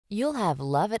You'll have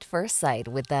love at first sight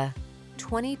with the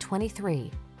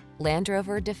 2023 Land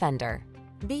Rover Defender.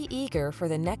 Be eager for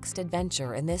the next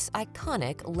adventure in this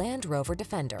iconic Land Rover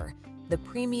Defender, the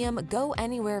premium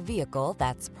go-anywhere vehicle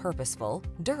that's purposeful,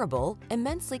 durable,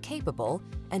 immensely capable,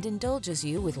 and indulges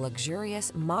you with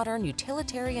luxurious, modern,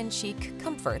 utilitarian chic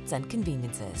comforts and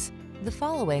conveniences. The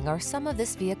following are some of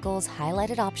this vehicle's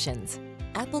highlighted options: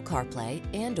 Apple CarPlay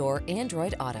and/or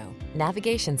Android Auto,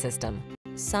 navigation system,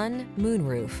 sun,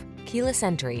 moonroof, keyless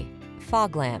entry,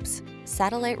 fog lamps,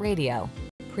 satellite radio,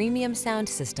 premium sound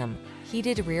system,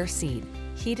 heated rear seat,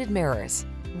 heated mirrors,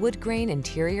 wood grain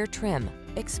interior trim.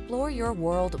 Explore your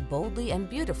world boldly and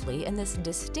beautifully in this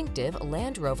distinctive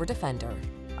Land Rover Defender.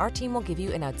 Our team will give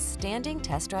you an outstanding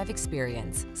test drive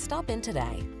experience. Stop in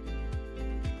today.